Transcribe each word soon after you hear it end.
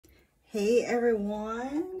Hey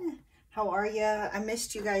everyone, how are ya? I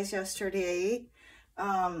missed you guys yesterday,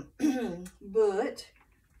 but I'm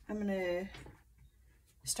gonna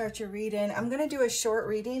start your reading. I'm gonna do a short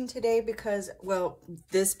reading today because, well,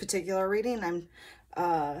 this particular reading, I'm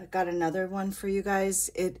got another one for you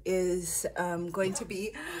guys. It is going to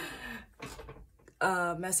be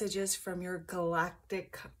messages from your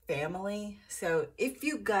galactic family. So if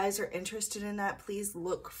you guys are interested in that, please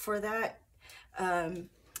look for that.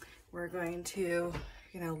 We're going to,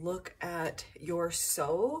 look at your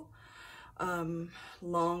soul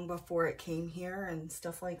long before it came here and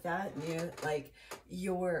stuff like that. Like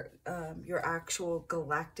your actual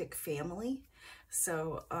galactic family.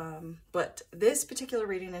 So, but this particular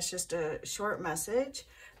reading is just a short message.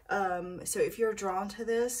 So if you're drawn to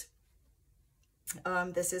this,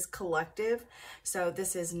 this is collective. So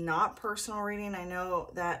this is not personal reading. I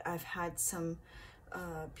know that I've had some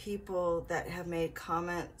people that have made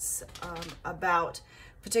comments about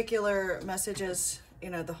particular messages,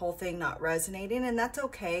 the whole thing not resonating, and that's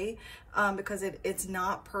okay, because it's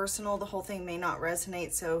not personal. The whole thing may not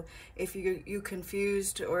resonate. So if you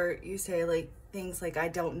confused, or you say like things like, I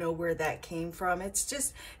don't know where that came from, it's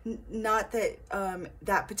just not that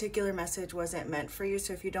that particular message wasn't meant for you.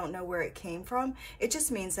 So if you don't know where it came from, it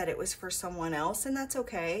just means that it was for someone else, and that's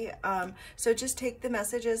okay. So just take the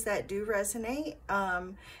messages that do resonate,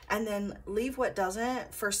 and then leave what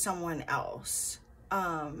doesn't for someone else.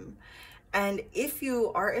 And if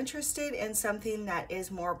you are interested in something that is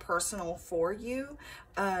more personal for you,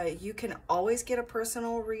 you can always get a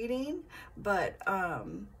personal reading, but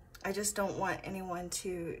I just don't want anyone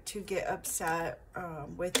to get upset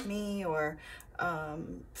with me, or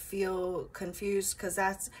feel confused, because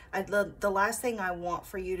the last thing I want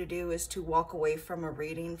for you to do is to walk away from a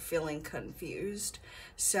reading feeling confused.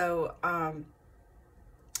 So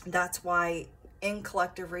that's why in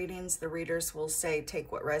collective readings, the readers will say,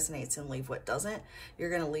 take what resonates and leave what doesn't. You're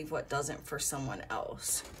going to leave what doesn't for someone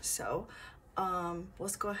else. So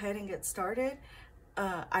let's go ahead and get started.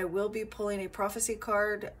 I will be pulling a prophecy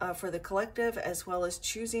card for the collective, as well as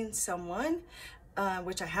choosing someone,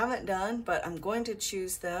 which I haven't done, but I'm going to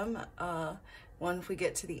choose them when we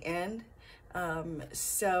get to the end.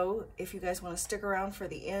 So if you guys want to stick around for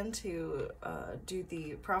the end to do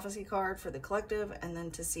the prophecy card for the collective, and then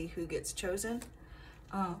to see who gets chosen.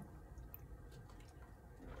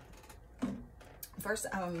 First,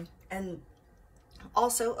 and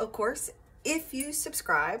also, of course, if you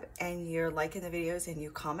subscribe and you're liking the videos and you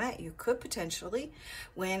comment, you could potentially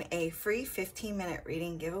win a free 15-minute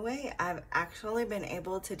reading giveaway. I've actually been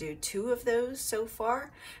able to do 2 of those so far.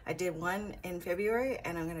 I did one in February,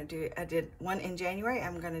 and I did one in January.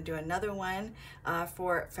 I'm going to do another one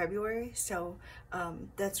for February. So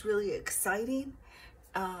that's really exciting.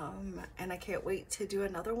 And I can't wait to do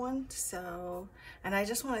another one. So, and I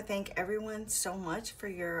just want to thank everyone so much for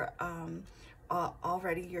your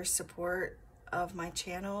already your support of my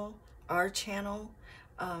channel, our channel,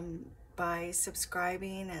 by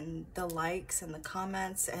subscribing, and the likes and the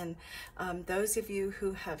comments, and those of you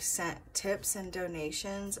who have sent tips and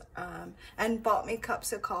donations, and bought me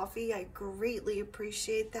cups of coffee. I greatly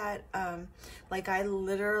appreciate that. Like, I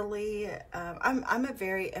literally, I'm a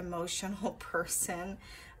very emotional person.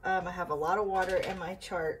 I have a lot of water in my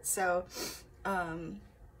chart, so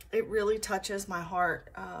it really touches my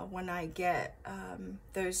heart when I get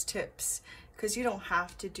those tips, because you don't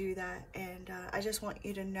have to do that. And I just want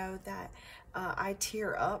you to know that I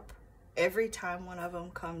tear up every time one of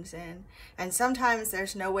them comes in. And sometimes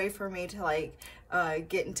there's no way for me to like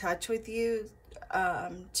get in touch with you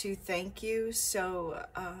to thank you. So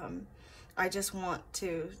I just want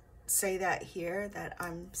to say that here, that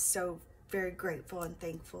I'm so very grateful and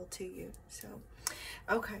thankful to you. So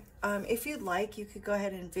okay, if you'd like, you could go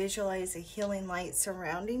ahead and visualize a healing light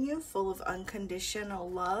surrounding you, full of unconditional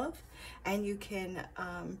love, and you can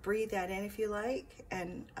breathe that in if you like,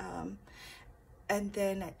 and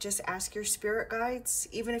then just ask your spirit guides.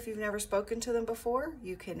 Even if you've never spoken to them before,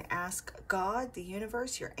 you can ask God, the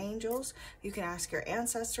universe, your angels. You can ask your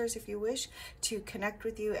ancestors, if you wish, to connect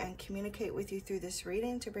with you and communicate with you through this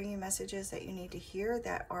reading, to bring you messages that you need to hear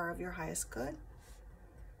that are of your highest good.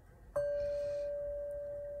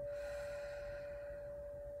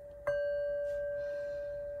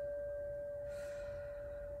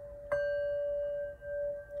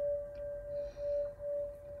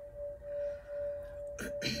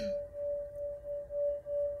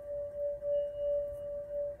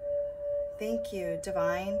 Thank you,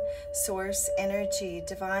 divine source energy,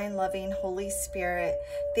 divine loving Holy Spirit.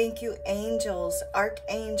 Thank you, angels,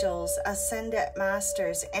 archangels, ascended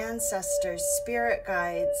masters, ancestors, spirit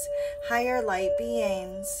guides, higher light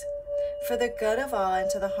beings. For the good of all and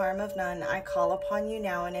to the harm of none, I call upon you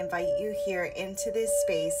now and invite you here into this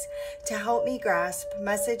space to help me grasp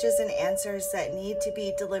messages and answers that need to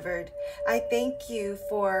be delivered. I thank you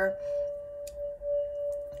for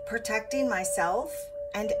protecting myself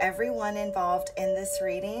and everyone involved in this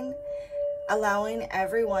reading, allowing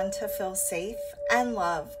everyone to feel safe and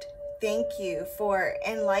loved. Thank you for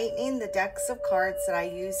enlightening the decks of cards that I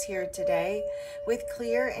use here today with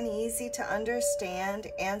clear and easy to understand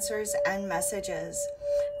answers and messages.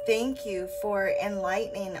 Thank you for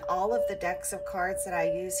enlightening all of the decks of cards that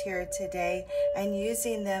I use here today and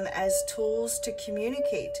using them as tools to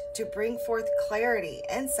communicate, to bring forth clarity,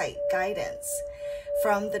 insight, guidance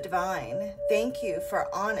from the divine. Thank you for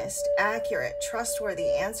honest, accurate, trustworthy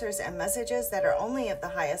answers and messages that are only of the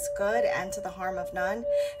highest good and to the harm of none.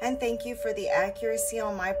 And thank you for the accuracy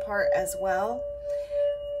on my part as well.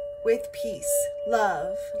 With peace,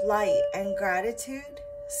 love, light, and gratitude,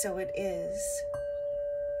 so it is.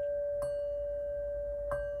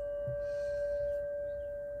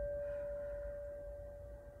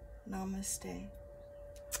 Namaste.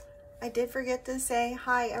 I did forget to say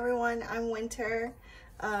hi everyone, I'm Winter,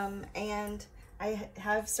 and I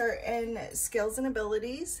have certain skills and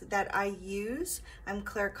abilities that I use. I'm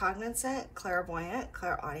claircognizant, clairvoyant,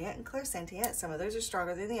 clairaudient, and clairsentient. Some of those are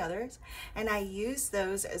stronger than the others, and I use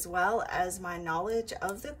those as well as my knowledge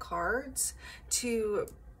of the cards to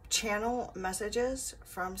channel messages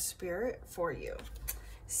from Spirit for you.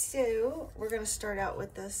 So we're going to start out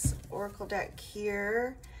with this Oracle deck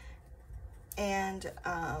here, and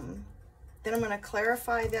then I'm going to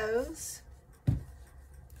clarify those.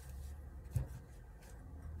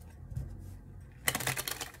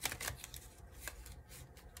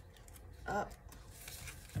 Up.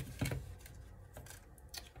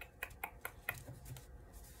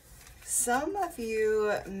 Some of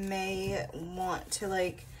you may want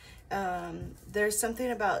to there's something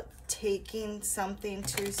about taking something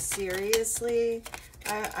too seriously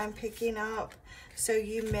I'm picking up. So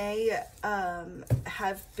you may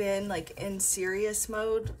have been in serious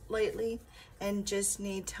mode lately and just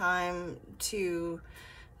need time to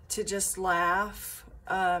just laugh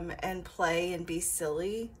and play and be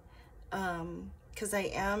silly. Because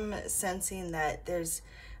I am sensing that there's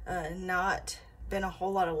not been a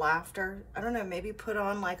whole lot of laughter. I don't know, maybe put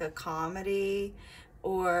on a comedy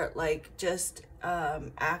or just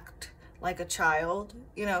act like a child,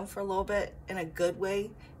 for a little bit in a good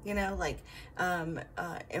way,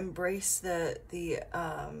 embrace the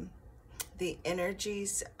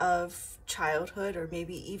energies of childhood, or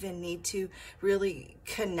maybe even need to really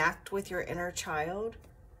connect with your inner child.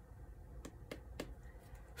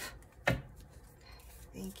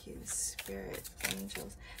 Thank you, Spirit,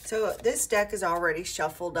 angels. So this deck is already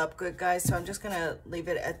shuffled up good, guys, so I'm just going to leave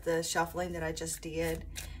it at the shuffling that I just did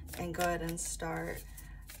and go ahead and start.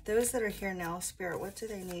 Those that are here now, Spirit, what do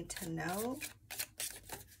they need to know?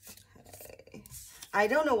 Okay. I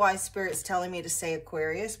don't know why Spirit's telling me to say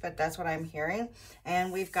Aquarius, but that's what I'm hearing.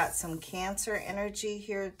 And we've got some Cancer energy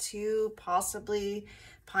here too, possibly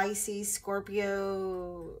Pisces,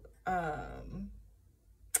 Scorpio.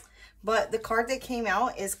 But the card that came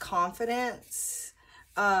out is confidence.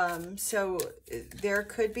 So there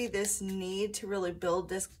could be this need to really build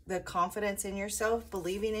the confidence in yourself,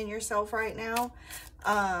 believing in yourself right now.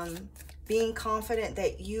 Being confident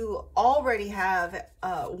that you already have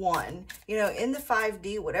won. In the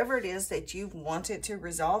 5D, whatever it is that you've wanted to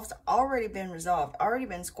resolve, it's already been resolved, already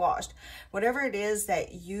been squashed. Whatever it is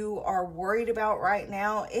that you are worried about right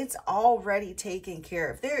now, it's already taken care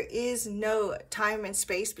of. There is no time and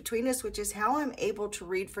space between us, which is how I'm able to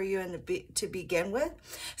read for you to begin with.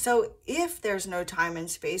 So if there's no time and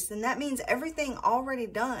space, then that means everything already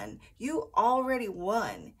done. You already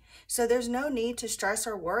won. So there's no need to stress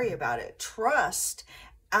or worry about it. Trust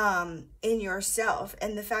in yourself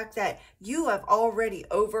and the fact that you have already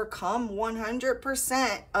overcome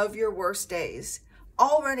 100% of your worst days.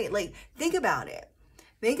 Already, think about it.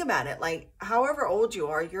 Think about it. However old you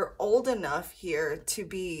are, you're old enough here to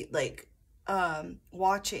be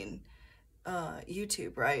watching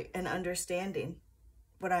YouTube, right? And understanding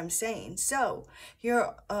what I'm saying. So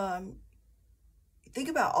you're think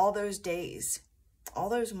about all those days, all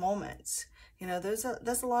those moments,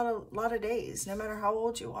 that's a lot of days, no matter how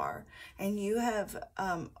old you are. And you have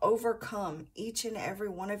overcome each and every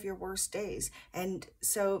one of your worst days. And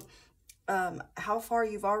so how far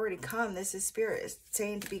you've already come, this is Spirit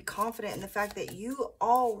saying to be confident in the fact that you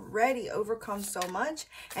already overcome so much.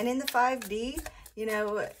 And in the 5D,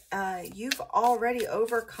 you've already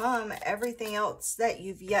overcome everything else that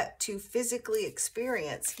you've yet to physically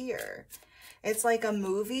experience here. It's like a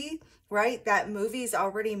movie, right? That movie's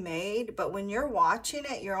already made, but when you're watching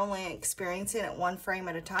it, you're only experiencing it one frame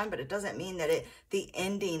at a time, but it doesn't mean that the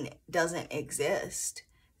ending doesn't exist.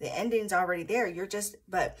 The ending's already there. You're just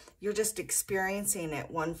experiencing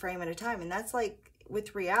it one frame at a time. And that's like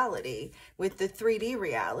with reality, with the 3D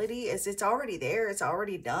reality, is it's already there. It's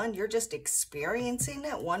already done. You're just experiencing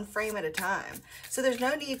it one frame at a time. So there's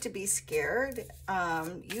no need to be scared.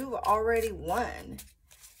 You've already won.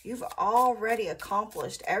 You've already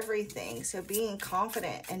accomplished everything. So being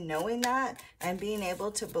confident and knowing that, and being able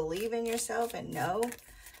to believe in yourself and know.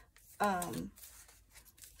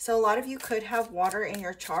 So a lot of you could have water in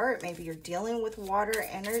your chart. Maybe you're dealing with water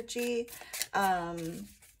energy,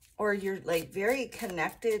 or you're like very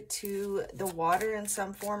connected to the water in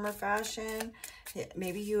some form or fashion.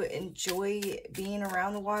 Maybe you enjoy being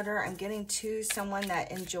around the water. I'm getting to someone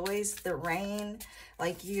that enjoys the rain.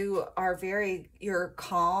 Like you're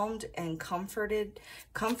calmed and comforted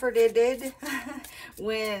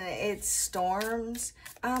when it storms.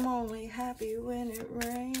 I'm only happy when it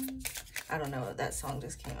rains. I don't know, that song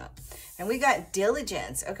just came up. And we got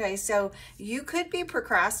diligence. Okay, so you could be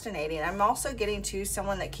procrastinating. I'm also getting to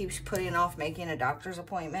someone that keeps putting off making a doctor's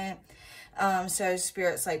appointment. So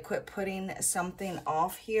Spirit's like, quit putting something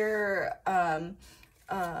off here.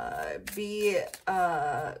 Be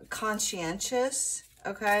conscientious,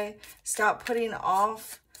 okay? Stop putting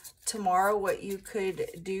off tomorrow what you could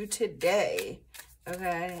do today,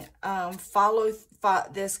 okay?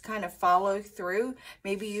 This kind of follow through.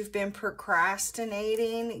 Maybe you've been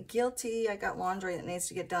procrastinating. Guilty. I got laundry that needs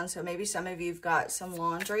to get done. So maybe some of you've got some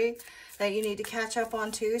laundry that you need to catch up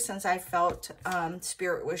on too, since I felt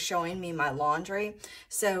Spirit was showing me my laundry.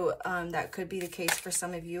 So that could be the case for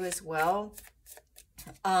some of you as well.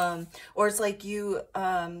 Or it's like you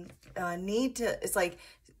need to, it's like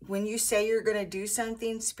when you say you're going to do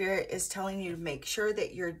something, Spirit is telling you to make sure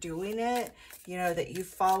that you're doing it, you know, that you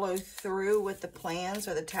follow through with the plans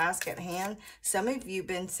or the task at hand. Some of you have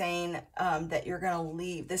been saying that you're going to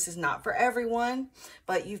leave. This is not for everyone,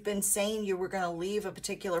 but you've been saying you were going to leave a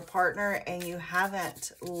particular partner and you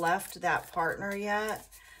haven't left that partner yet.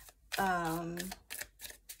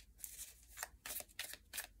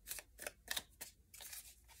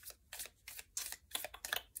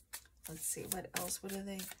 Let's see, what else? What do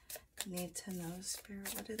they need to know,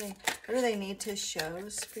 Spirit? What do they need to show,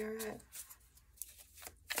 Spirit?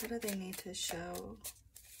 What do they need to show?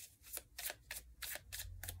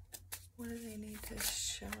 What do they need to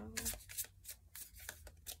show?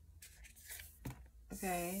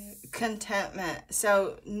 Okay, contentment.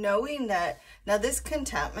 So knowing that, now this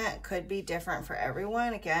contentment could be different for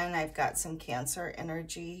everyone. Again, I've got some Cancer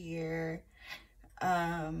energy here.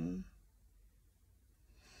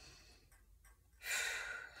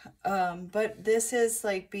 But this is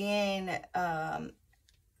like being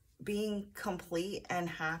complete and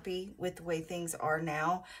happy with the way things are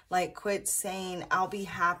now. Like quit saying, I'll be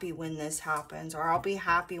happy when this happens, or I'll be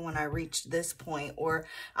happy when I reach this point, or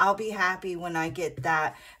I'll be happy when I get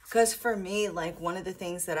that. Because for me, like one of the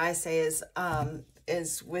things that I say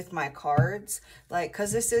is with my cards, like,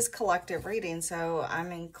 because this is collective reading, so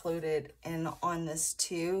I'm included in on this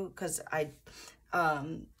too, because I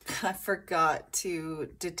forgot to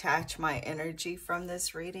detach my energy from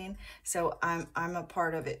this reading, so I'm a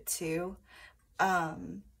part of it too.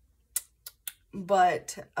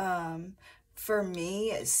 For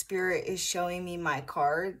me, Spirit is showing me my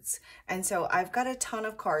cards, and so I've got a ton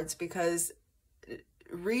of cards because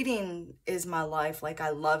reading is my life. Like I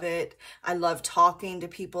love it. I love talking to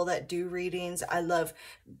people that do readings. I love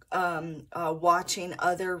watching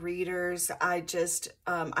other readers.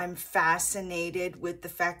 I'm fascinated with the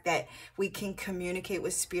fact that we can communicate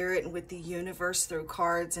with Spirit and with the universe through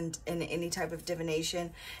cards and any type of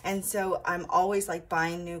divination. And so I'm always like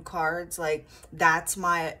buying new cards. Like that's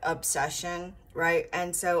my obsession, right?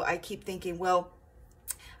 And so I keep thinking, well,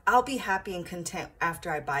 I'll be happy and content after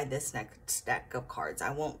I buy this next stack of cards. I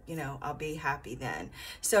won't, you know, I'll be happy then.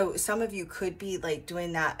 So some of you could be like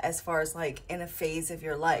doing that as far as like in a phase of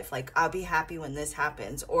your life. Like I'll be happy when this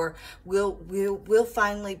happens, or we'll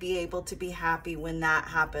finally be able to be happy when that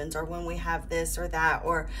happens, or when we have this or that,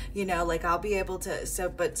 or, you know, like I'll be able to. So,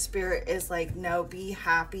 but Spirit is like, no, be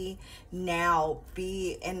happy now.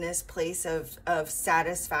 Be in this place of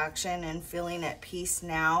satisfaction and feeling at peace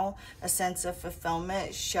now, a sense of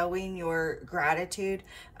fulfillment, showing your gratitude,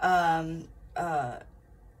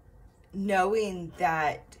 knowing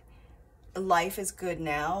that life is good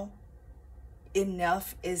now.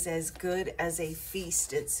 Enough is as good as a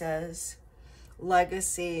feast, it says.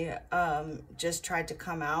 Legacy just tried to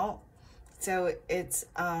come out. So it's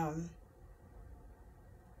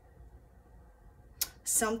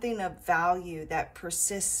something of value that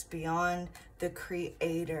persists beyond the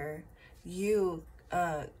creator. You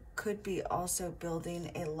could be also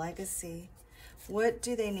building a legacy. What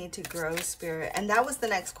do they need to grow, Spirit? And that was the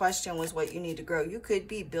next question, was what you need to grow. You could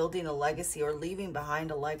be building a legacy or leaving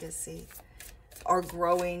behind a legacy or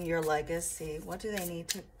growing your legacy. What do they need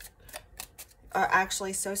to... Or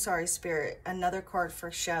actually, so sorry, Spirit. Another card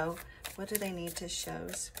for show. What do they need to show,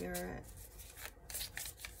 Spirit?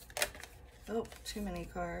 Oh, too many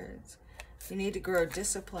cards. You need to grow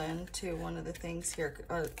discipline to one of the things here,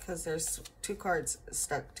 because there's two cards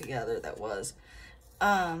stuck together that was.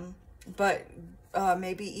 But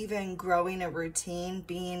maybe even growing a routine,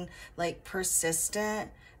 being like persistent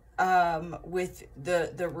with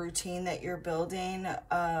the routine that you're building.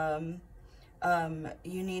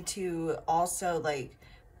 You need to also like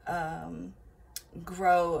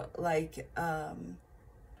grow like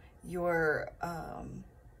your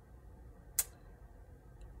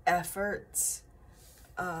efforts,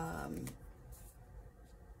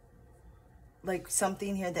 like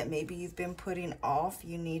something here that maybe you've been putting off.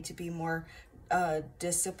 You need to be more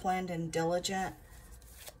disciplined and diligent.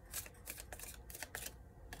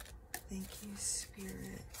 Thank you,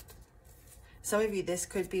 Spirit. Some of you, this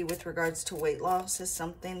could be with regards to weight loss, is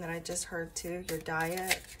something that I just heard too. Your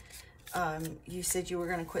diet. You said you were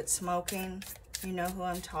going to quit smoking. You know who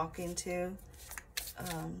I'm talking to.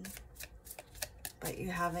 But you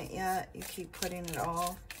haven't yet. You keep putting it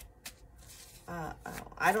off.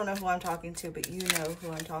 I don't know who I'm talking to, but you know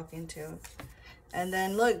who I'm talking to. And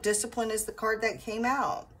then look, discipline is the card that came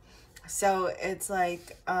out. So it's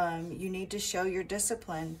like you need to show your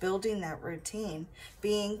discipline, building that routine,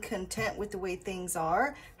 being content with the way things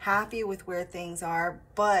are, happy with where things are,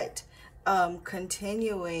 but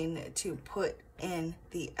continuing to put in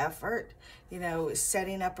the effort, you know,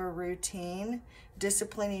 setting up a routine,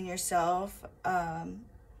 disciplining yourself,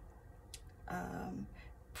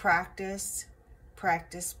 practice,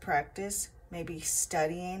 maybe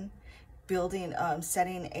studying, building,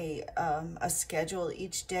 setting a schedule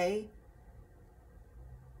each day.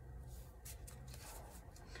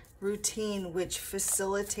 Routine, which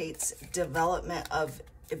facilitates development of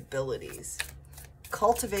abilities.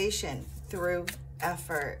 Cultivation through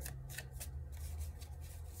effort.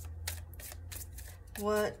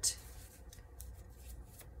 What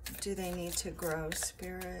do they need to grow,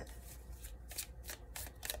 Spirit?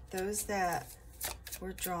 Those that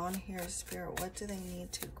were drawn here, Spirit, what do they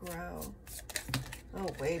need to grow? Oh,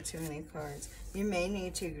 way too many cards. You may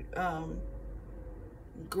need to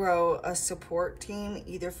grow a support team,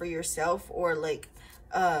 either for yourself or like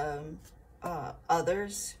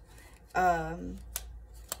others.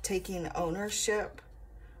 Taking ownership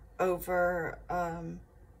over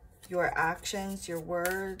your actions, your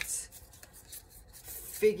words.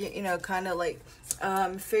 You know, kind of like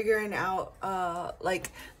figuring out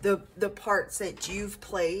like the parts that you've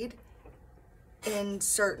played in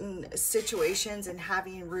certain situations and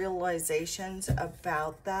having realizations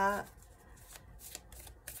about that.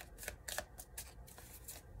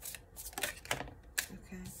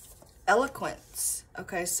 Okay. Eloquence.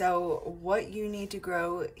 Okay, so what you need to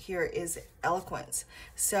grow here is eloquence.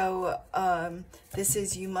 So this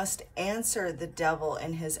is, you must answer the devil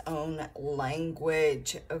in his own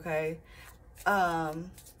language. Okay,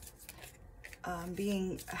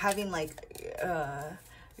 having like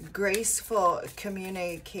graceful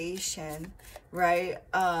communication, right?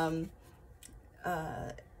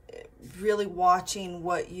 Really watching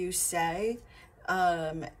what you say,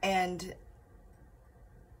 and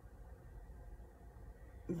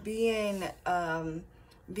being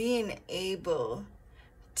able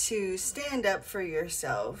to stand up for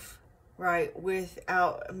yourself, right?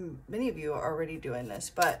 Without, many of you are already doing this,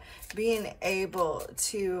 but being able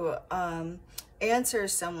to answer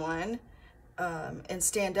someone and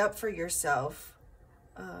stand up for yourself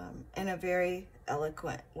in a very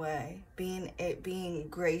eloquent way, being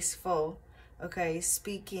graceful, okay,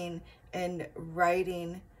 speaking and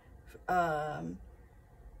writing,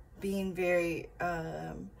 being very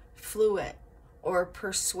fluent or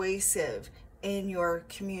persuasive in your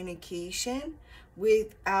communication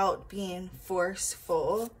without being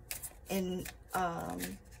forceful. And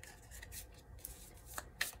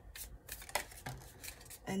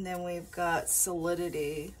then we've got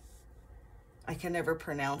solidity. I can never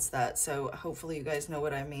pronounce that, so hopefully you guys know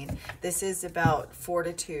what I mean. This is about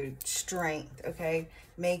fortitude, strength, okay?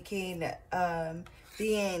 Making,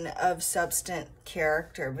 being of substance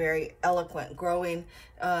character, very eloquent, growing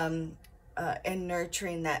and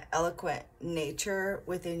nurturing that eloquent nature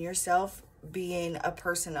within yourself, being a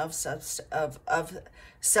person of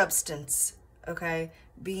substance, okay?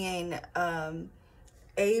 Being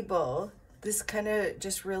able, this kind of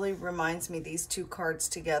just really reminds me, these two cards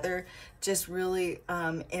together just really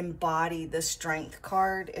embody the strength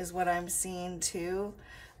card is what I'm seeing too.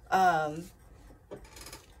 And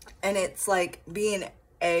it's like being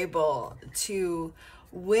able to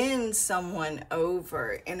win someone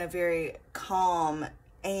over in a very calm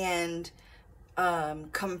and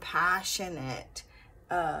compassionate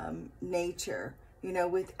nature, you know,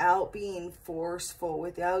 without being forceful,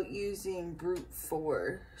 without using brute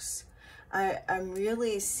force. I'm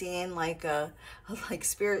really seeing like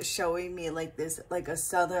Spirit showing me like this, like a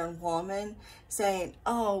Southern woman saying,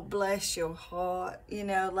 oh, bless your heart, you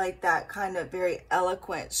know, like that kind of very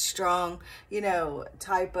eloquent, strong, you know,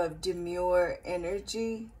 type of demure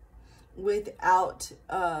energy without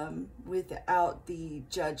the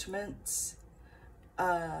judgments,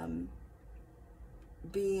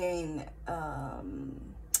 being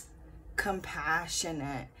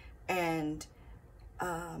compassionate and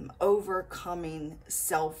overcoming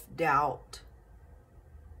self-doubt.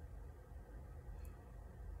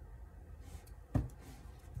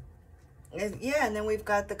 Yeah, and then we've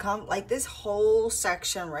got the like this whole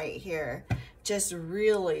section right here just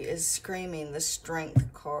really is screaming the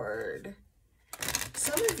strength card.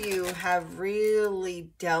 Some of you have really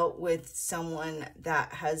dealt with someone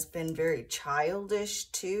that has been very childish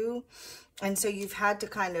too. And so you've had to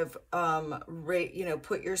kind of, you know,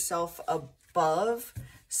 put yourself above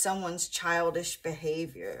someone's childish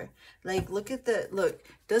behavior. Like, look,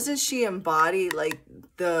 doesn't she embody like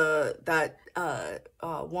that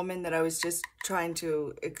woman that I was just trying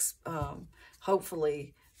to,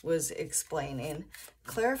 hopefully was explaining.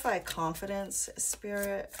 Clarify confidence,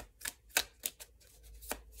 Spirit.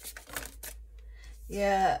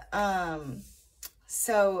 Yeah,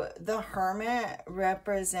 so the Hermit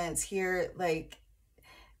represents here like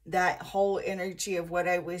that whole energy of what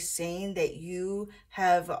I was saying, that you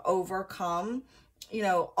have overcome, you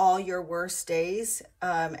know, all your worst days,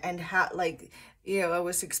 and like, you know, I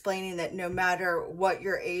was explaining that no matter what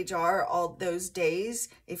your age are, all those days,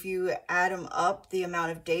 if you add them up, the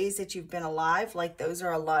amount of days that you've been alive, like those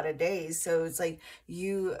are a lot of days. So it's like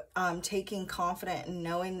you taking confidence and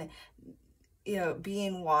knowing, you know,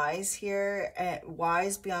 being wise here,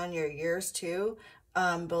 wise beyond your years too,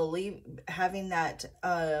 having that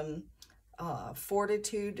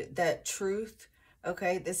fortitude, that truth.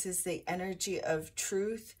 Okay, this is the energy of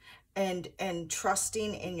truth, and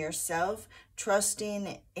trusting in yourself,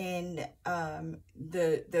 trusting in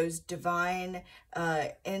those divine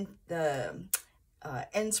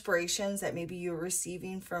inspirations that maybe you're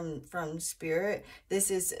receiving from Spirit.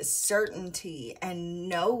 This is certainty and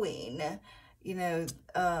knowing, you know,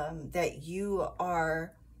 that you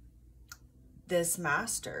are this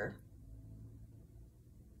master,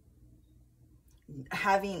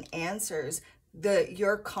 having answers,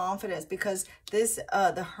 your confidence, because this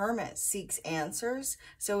the Hermit seeks answers.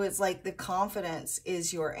 So it's like the confidence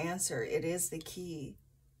is your answer. It is the key.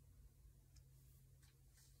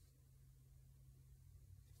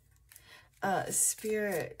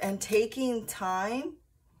 Spirit, and taking time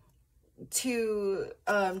to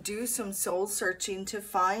do some soul searching to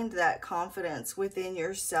find that confidence within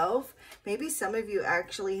yourself. Maybe some of you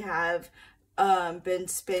actually have been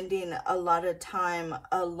spending a lot of time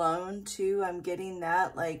alone too. I'm getting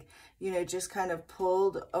that, like, you know, just kind of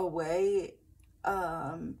pulled away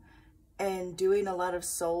and doing a lot of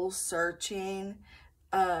soul searching.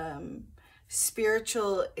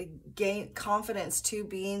 Spiritual confidence too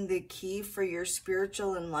being the key for your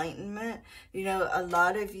spiritual enlightenment. You know, a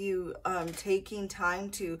lot of you taking time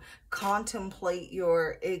to contemplate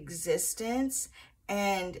your existence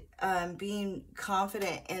and being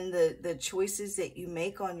confident in the choices that you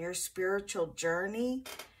make on your spiritual journey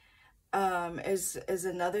is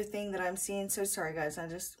another thing that I'm seeing. So sorry guys,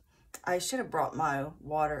 I should have brought my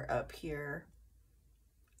water up here.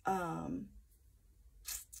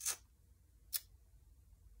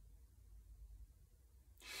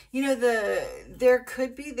 You know, there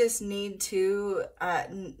could be this need to,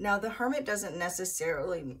 now the Hermit doesn't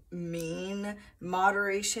necessarily mean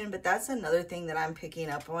moderation, but that's another thing that I'm picking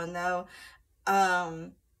up on though.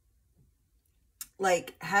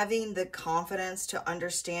 Like having the confidence to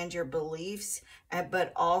understand your beliefs,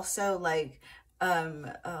 but also like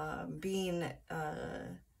being,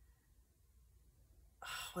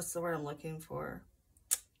 what's the word I'm looking for?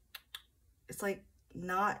 It's like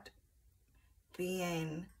not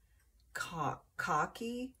being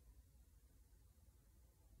cocky.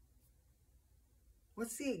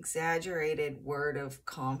 What's the exaggerated word of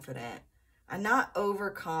confident? I'm not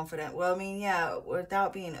overconfident. Well, I mean, yeah,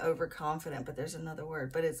 without being overconfident, but there's another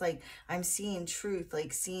word. But it's like I'm seeing truth,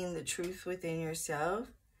 like seeing the truth within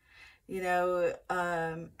yourself. You know,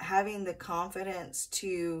 having the confidence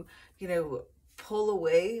to, you know, pull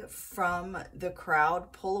away from the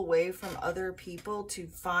crowd, pull away from other people to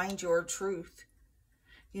find your truth.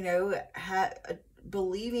 You know,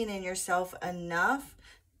 believing in yourself enough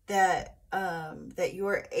that that you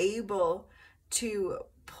are able to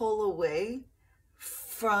pull away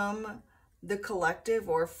from the collective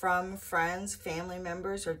or from friends, family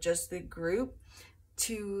members, or just the group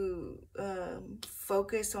to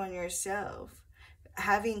focus on yourself.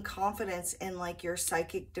 Having confidence in like your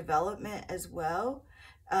psychic development as well.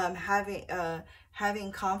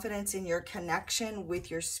 Having confidence in your connection with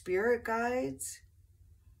your spirit guides.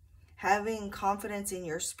 Having confidence in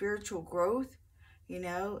your spiritual growth. You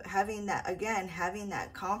know, having that, again, having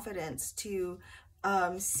that confidence to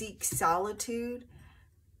seek solitude.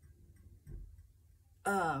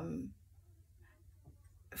 You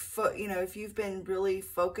know, if you've been really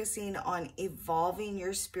focusing on evolving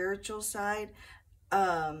your spiritual side,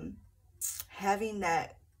 having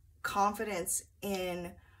that confidence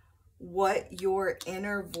in what your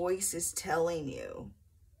inner voice is telling you.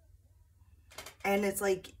 And it's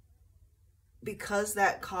like, because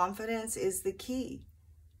that confidence is the key.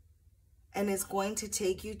 And it's going to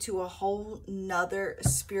take you to a whole nother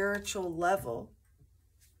spiritual level.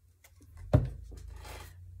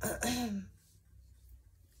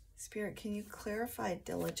 Spirit, can you clarify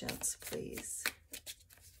diligence, please?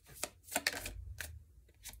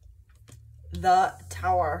 The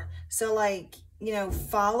Tower. So like, you know,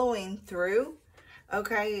 following through.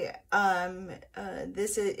 Okay,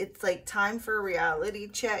 it's like time for a reality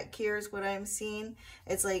check. Here's what I'm seeing.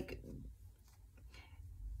 It's like,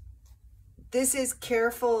 this is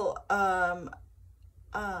careful,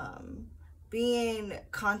 being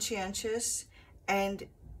conscientious and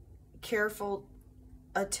careful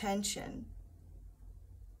attention.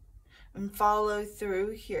 And follow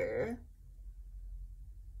through here.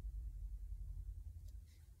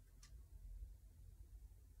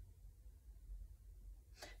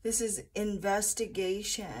 This is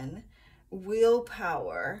investigation,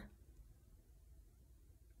 willpower.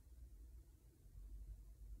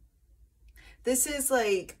 This is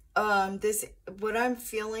like, what I'm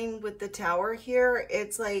feeling with the Tower here,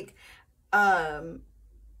 it's like, well,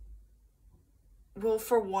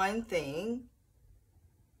 for one thing,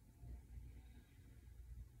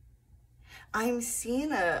 I'm seeing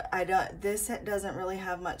this doesn't really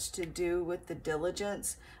have much to do with the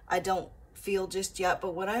diligence. I don't feel just yet,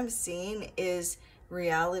 but what I'm seeing is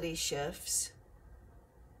reality shifts.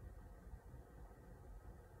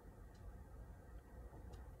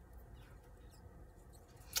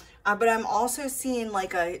 But I'm also seeing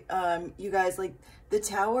like you guys, like the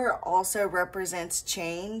Tower also represents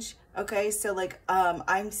change. Okay, so like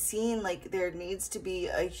I'm seeing like there needs to be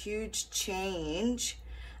a huge change,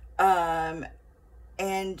 and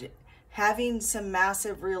having some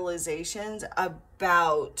massive realizations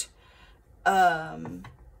about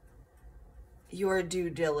your due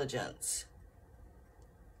diligence.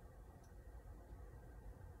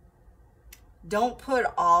 Don't put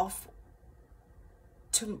off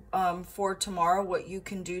for tomorrow what you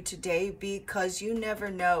can do today, because you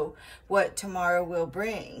never know what tomorrow will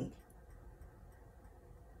bring.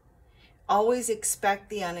 Always expect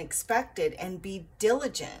the unexpected and be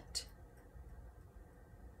diligent.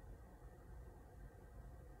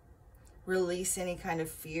 Release any kind of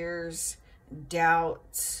fears,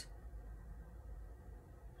 doubts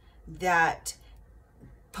that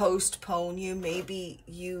postpone you. Maybe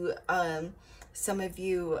you, some of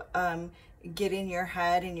you get in your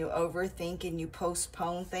head and you overthink and you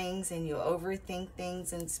postpone things and you overthink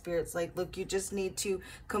things, and Spirit's like, look, you just need to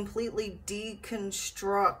completely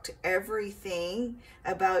deconstruct everything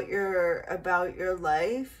about your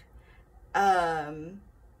life.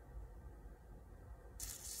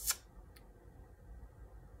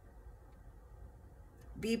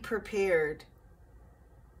 Be prepared.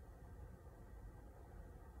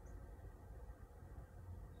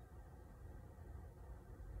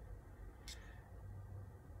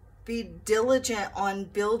 Be diligent on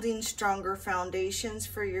building stronger foundations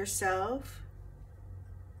for yourself.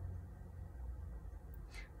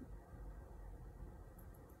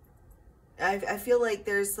 I feel like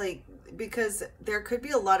there's like, because there could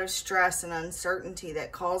be a lot of stress and uncertainty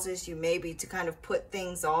that causes you maybe to kind of put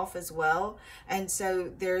things off as well. And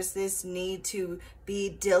so there's this need to be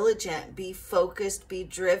diligent, be focused, be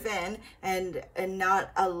driven, and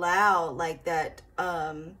not allow like that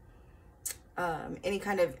any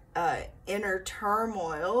kind of inner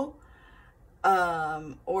turmoil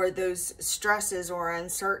or those stresses or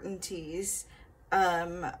uncertainties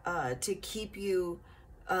to keep you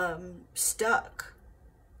stuck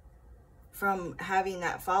from having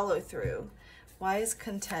that follow through. Why is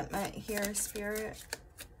contentment here, Spirit?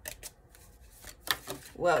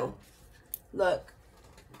 Whoa, look.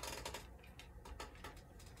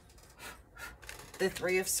 The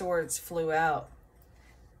Three of Swords flew out.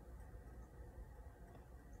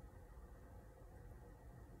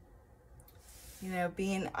 You know,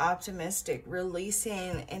 being optimistic,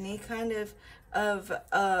 releasing any kind of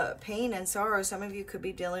pain and sorrow. Some of you could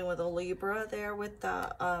be dealing with a Libra there with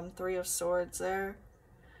the Three of Swords there.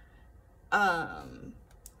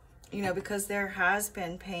 You know, because there has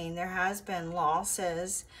been pain, there has been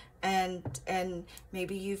losses, and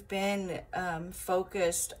maybe you've been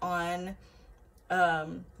focused on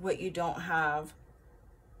what you don't have,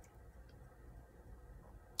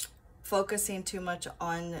 focusing too much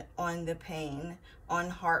on the pain, on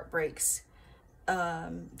heartbreaks,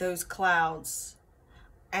 those clouds,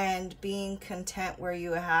 and being content where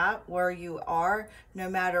you are, no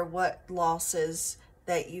matter what losses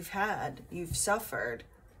that you've suffered.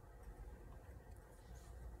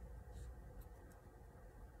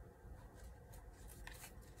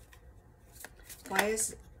 Why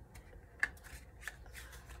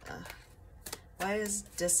is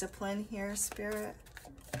discipline here, Spirit?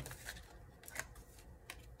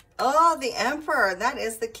 Oh, the Emperor. That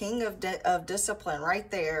is the king of discipline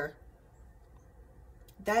right there.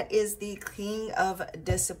 That is the king of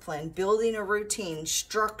discipline. Building a routine,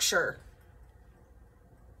 structure.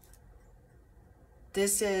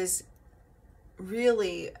 This is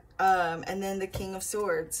really, and then the King of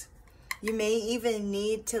Swords. You may even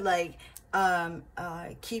need to like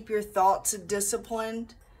keep your thoughts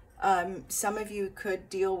disciplined. Some of you could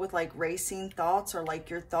deal with like racing thoughts, or like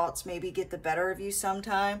your thoughts maybe get the better of you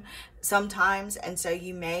sometimes. And so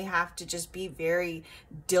you may have to just be very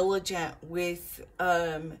diligent with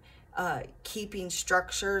keeping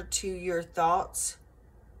structure to your thoughts.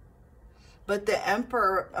 But the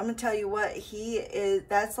Emperor, I'm going to tell you what,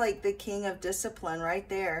 that's like the king of discipline right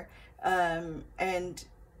there. And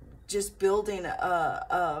just building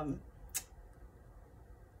a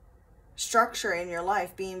structure in your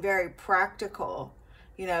life, being very practical.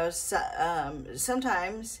 You know,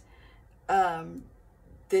 sometimes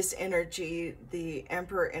this energy, the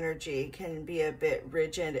Emperor energy, can be a bit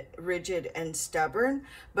rigid and stubborn.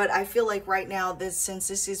 But I feel like right now, since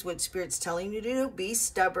this is what Spirit's telling you to do, be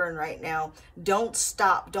stubborn right now. Don't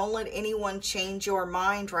stop. Don't let anyone change your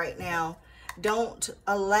mind right now. Don't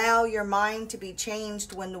allow your mind to be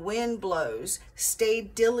changed when the wind blows. Stay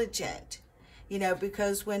diligent. You know,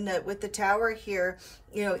 because with the Tower here,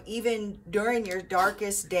 you know, even during your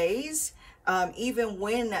darkest days, even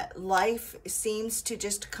when life seems to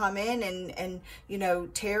just come in and you know,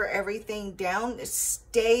 tear everything down,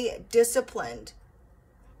 stay disciplined.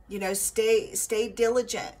 You know, stay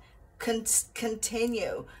diligent.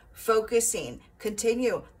 Continue focusing.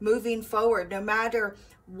 Continue moving forward, no matter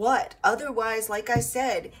what. Otherwise, like I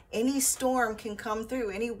said, any storm can come through.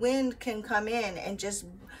 Any wind can come in and just,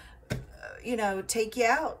 you know, take you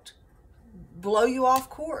out, blow you off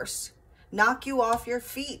course, knock you off your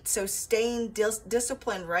feet. So staying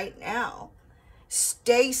disciplined right now.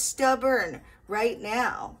 Stay stubborn right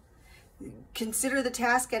now. Consider the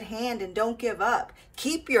task at hand and don't give up.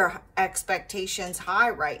 Keep your expectations high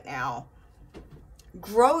right now.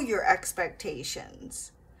 Grow your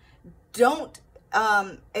expectations. Don't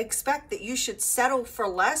expect that you should settle for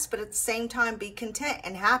less, but at the same time be content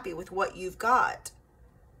and happy with what you've got.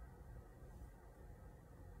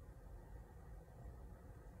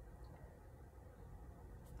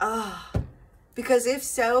 Because if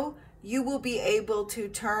so, you will be able to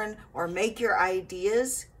turn or make your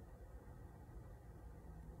ideas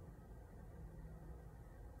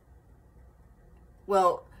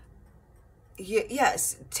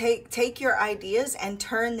yes, take your ideas and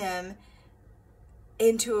turn them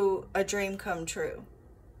into a dream come true.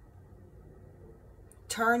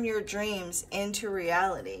 Turn your dreams into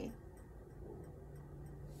reality.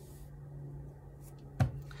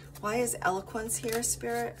 Why is eloquence here,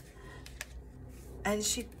 Spirit? And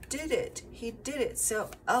she did it. He did it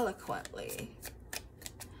so eloquently.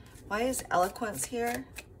 Why is eloquence here?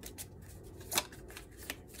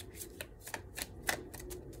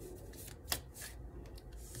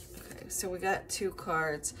 Okay, so we got two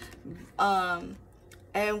cards.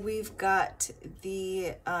 And we've got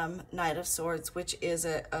the Knight of Swords, which is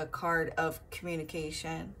a card of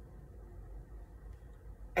communication.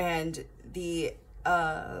 And the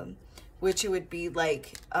which it would be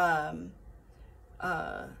like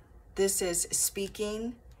this is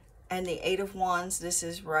speaking And the Eight of Wands, this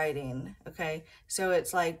is writing, okay? So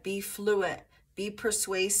it's like, be fluent, be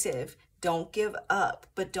persuasive, don't give up,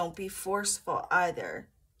 but don't be forceful either.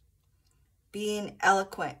 Being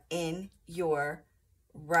eloquent in your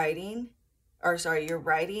writing, your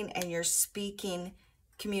writing and your speaking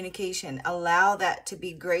communication. Allow that to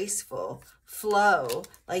be graceful, flow,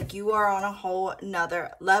 like you are on a whole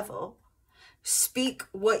nother level. Speak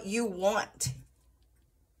what you want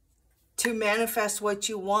to manifest what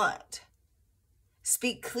you want.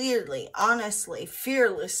 Speak clearly, honestly,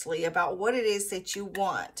 fearlessly about what it is that you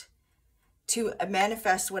want to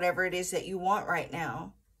manifest whatever it is that you want right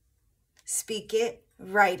now. Speak it,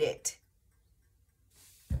 write it.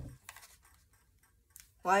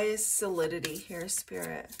 Why is solidity here,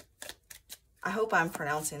 Spirit? I hope I'm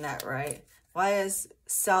pronouncing that right. Why is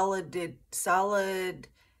solidity?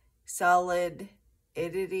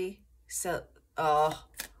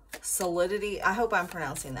 Solidity. I hope I'm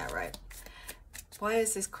pronouncing that right. Why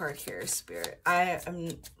is this card here, Spirit? Why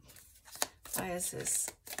is this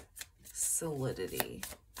solidity?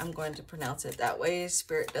 I'm going to pronounce it that way.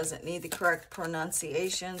 Spirit doesn't need the correct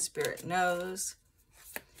pronunciation. Spirit knows.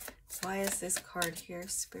 Why is this card here,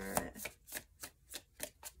 Spirit?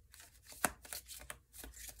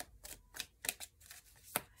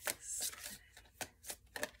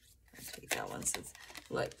 I'll take that one. Since,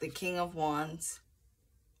 look, the King of Wands.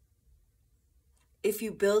 If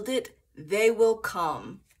you build it, they will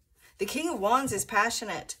come. The King of Wands is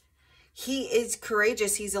passionate. He is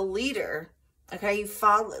courageous. He's a leader. Okay, you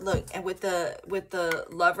follow. Look, and with the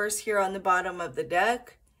Lovers here on the bottom of the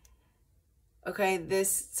deck. Okay,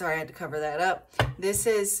 this, sorry, I had to cover that up. This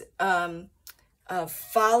is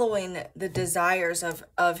following the desires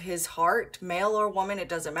of his heart, male or woman, it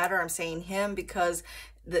doesn't matter. I'm saying him because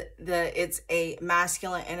it's a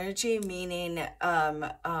masculine energy, meaning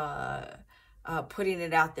putting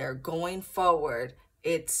it out there, going forward.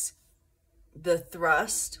 It's the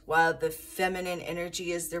thrust, while the feminine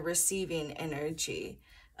energy is the receiving energy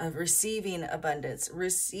of receiving abundance,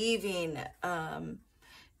 receiving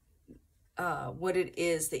what it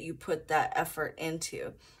is that you put that effort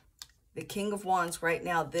into. The King of Wands right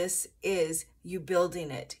now, this is you building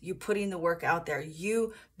it, you putting the work out there.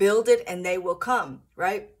 You build it and they will come,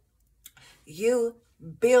 right? You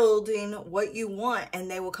building what you want and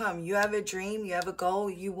they will come. You have a dream, you have a goal,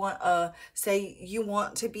 you want say you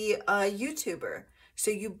want to be a YouTuber. So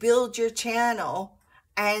you build your channel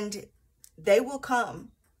and they will come.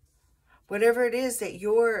 Whatever it is that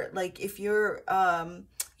you're, like, if you're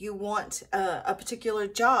you want a particular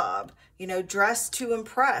job, you know, dress to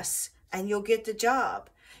impress and you'll get the job.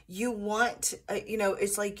 You want, you know,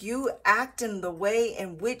 it's like you act in the way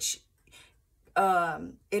in which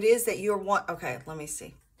it is that you're want. Okay, let me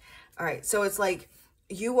see. All right, so it's like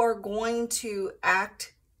you are going to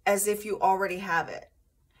act as if you already have it.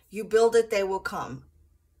 You build it, they will come.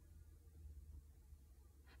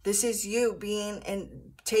 This is you being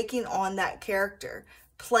and taking on that character,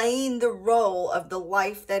 playing the role of the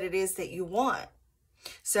life that it is that you want.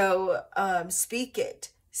 So speak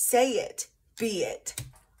it, say it, be it.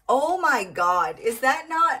 Oh my God, is that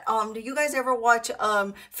not, do you guys ever watch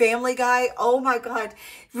Family Guy? Oh my God,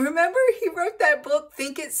 remember he wrote that book,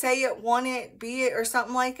 Think It, Say It, Want It, Be It, or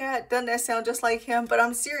something like that? Doesn't that sound just like him? But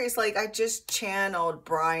I'm serious, like I just channeled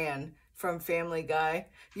Brian from Family Guy.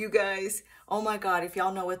 You guys, oh my God, if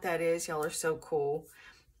y'all know what that is, y'all are so cool.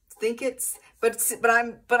 Think it's, but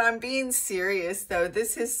I'm being serious though.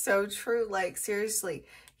 This is so true. Like seriously,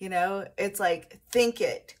 you know, it's like think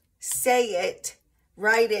it, say it,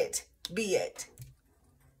 write it, be it.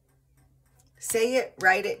 Say it,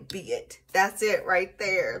 write it, be it. That's it right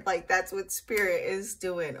there. Like that's what Spirit is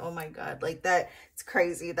doing. Oh my God, like that. It's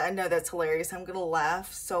crazy. I know that's hilarious. I'm going to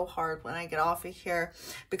laugh so hard when I get off of here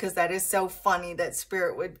because that is so funny that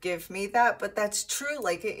Spirit would give me that. But that's true.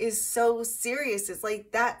 Like it is so serious. It's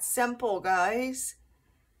like that simple, guys.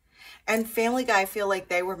 And Family Guy, I feel like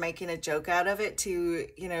they were making a joke out of it to,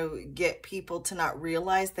 you know, get people to not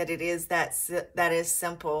realize that it is that is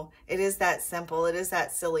simple. It is that simple. It is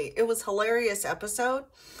that silly. It was a hilarious episode,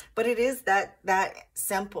 but it is that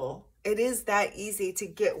simple. It is that easy to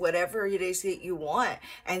get whatever it is that you want.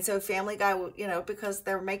 And so Family Guy, you know, because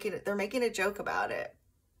they're making a joke about it.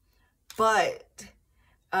 But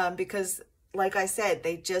because like I said,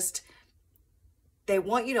 they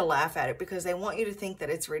want you to laugh at it because they want you to think that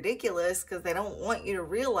it's ridiculous because they don't want you to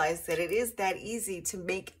realize that it is that easy to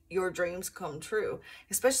make your dreams come true,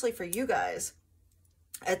 especially for you guys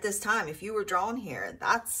at this time. If you were drawn here,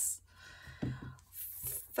 that's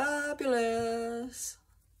fabulous.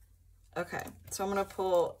 Okay, so I'm going to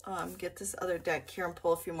pull, get this other deck here and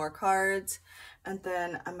pull a few more cards, and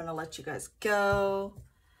then I'm going to let you guys go,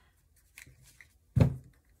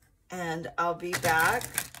 and I'll be back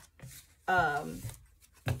a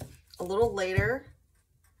little later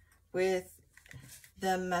with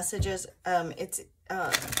the messages. I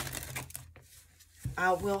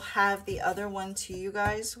will have the other one to you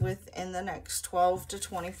guys within the next 12 to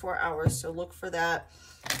 24 hours, so look for that.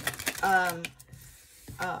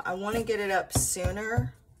 I want to get it up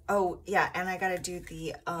sooner. Oh, yeah, and I got to do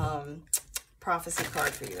the prophecy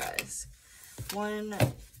card for you guys. Can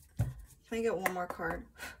I get one more card?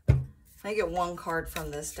 Can I get one card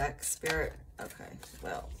from this deck, Spirit? Okay,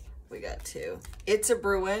 well, we got two. It's a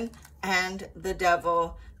Bruin and the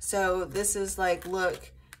Devil. So this is like,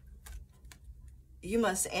 look, you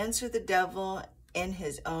must answer the devil in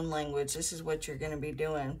his own language. This is what you're going to be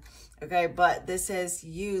doing. Okay, but this is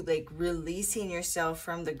you like releasing yourself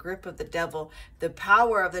from the grip of the devil, the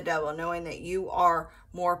power of the devil, knowing that you are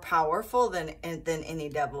more powerful than any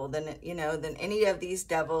devil, than any of these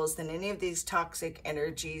devils, than any of these toxic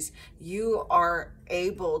energies. You are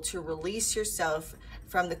able to release yourself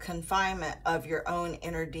from the confinement of your own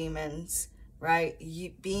inner demons, right?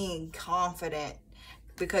 You being confident,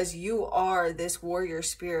 because you are this warrior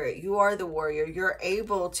spirit. You are the warrior. You're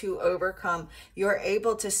able to overcome. You're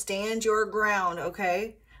able to stand your ground,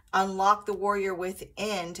 okay? Unlock the warrior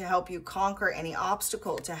within to help you conquer any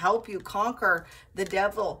obstacle, to help you conquer the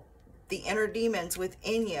devil, the inner demons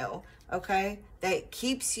within you, okay? That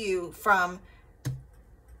keeps you from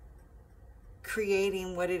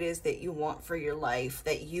creating what it is that you want for your life,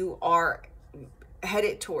 that you are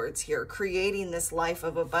headed towards here, creating this life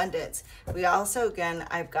of abundance. We also, again,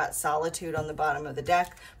 I've got solitude on the bottom of the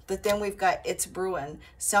deck, but then we've got it's brewing.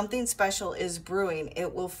 Something special is brewing.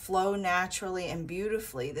 It will flow naturally and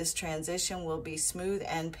beautifully. This transition will be smooth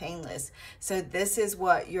and painless. So this is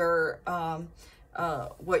what you're going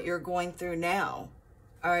through now.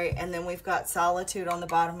 All right, and then we've got solitude on the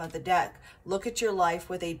bottom of the deck. Look at your life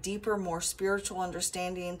with a deeper, more spiritual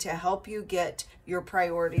understanding to help you get your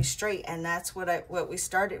priorities straight. And that's what we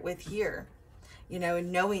started with here. You know,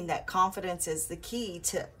 knowing that confidence is the key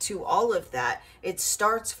to all of that. It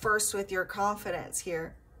starts first with your confidence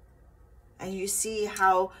here. And you see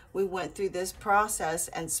how we went through this process,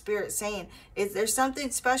 and Spirit saying, there's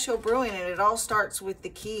something special brewing, and it all starts with the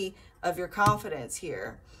key of your confidence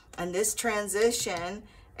here. And this transition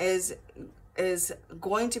is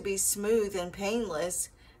going to be smooth and painless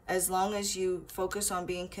as long as you focus on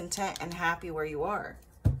being content and happy where you are.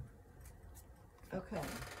 Okay.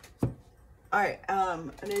 All right,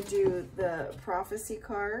 I'm going to do the prophecy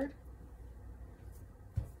card.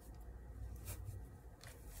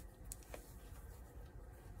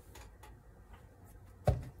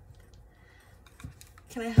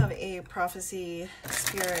 Can I have a prophecy,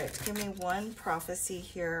 Spirit? Give me one prophecy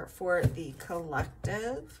here for the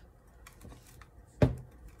collective.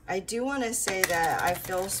 I do want to say that I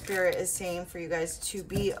feel Spirit is saying for you guys to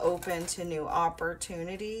be open to new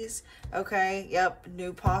opportunities. Okay, yep,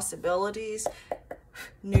 new possibilities,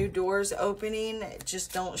 new doors opening.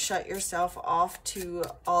 Just don't shut yourself off to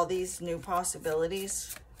all these new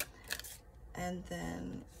possibilities. And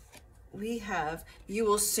then we have, you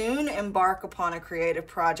will soon embark upon a creative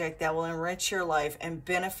project that will enrich your life and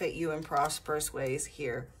benefit you in prosperous ways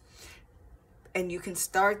here. And you can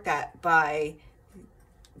start that by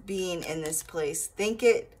being in this place. Think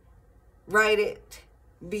it, write it,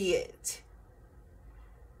 be it.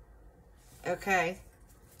 Okay?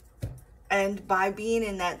 And by being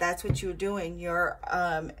in that, that's what you're doing. You're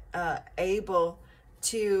able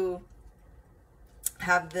to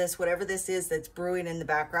have this, whatever this is that's brewing in the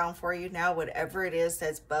background for you now, whatever it is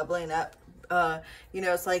that's bubbling up. You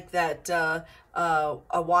know, it's like that a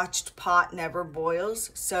watched pot never boils.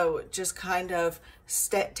 So just kind of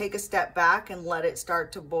take a step back and let it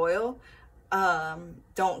start to boil.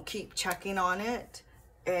 Don't keep checking on it,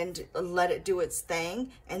 and let it do its thing.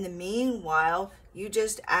 In the meanwhile, you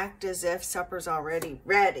just act as if supper's already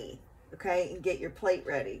ready, okay? And get your plate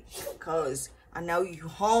ready, because I know you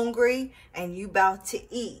hungry and you about to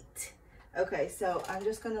eat. Okay, so I'm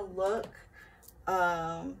just gonna look.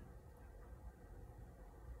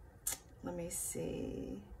 Let me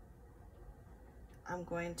see. I'm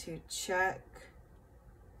going to check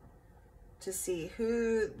to see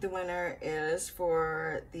who the winner is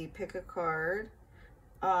for the pick a card.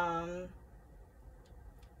 I'm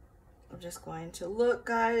just going to look,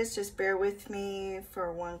 guys. Just bear with me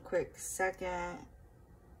for one quick second.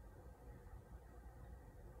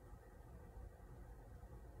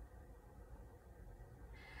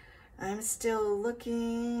 I'm still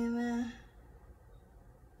looking.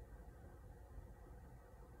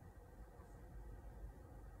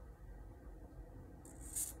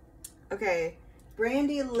 Okay,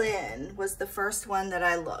 Brandy Lynn was the first one that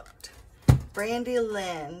I looked. Brandy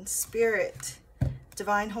Lynn, Spirit,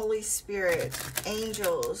 Divine Holy Spirit,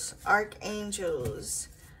 Angels, Archangels,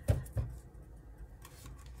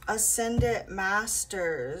 Ascended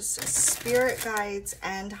Masters, Spirit Guides,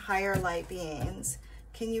 and Higher Light Beings.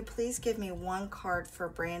 Can you please give me one card for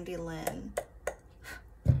Brandy Lynn?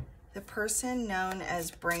 The person known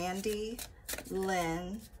as Brandy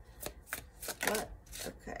Lynn. What?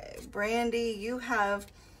 Okay, Brandy,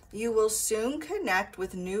 you will soon connect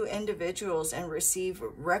with new individuals and receive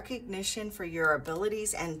recognition for your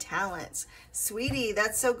abilities and talents. Sweetie,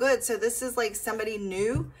 that's so good. So this is like somebody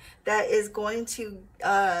new that is going to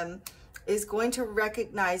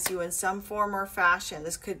recognize you in some form or fashion.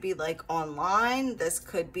 This could be like online, this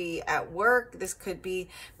could be at work, this could be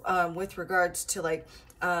with regards to like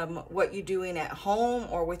what you're doing at home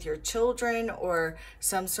or with your children, or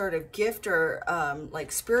some sort of gift or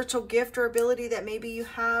like spiritual gift or ability that maybe you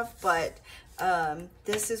have. But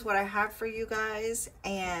this is what I have for you guys,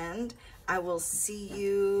 and I will see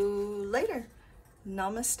you later.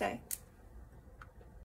 Namaste.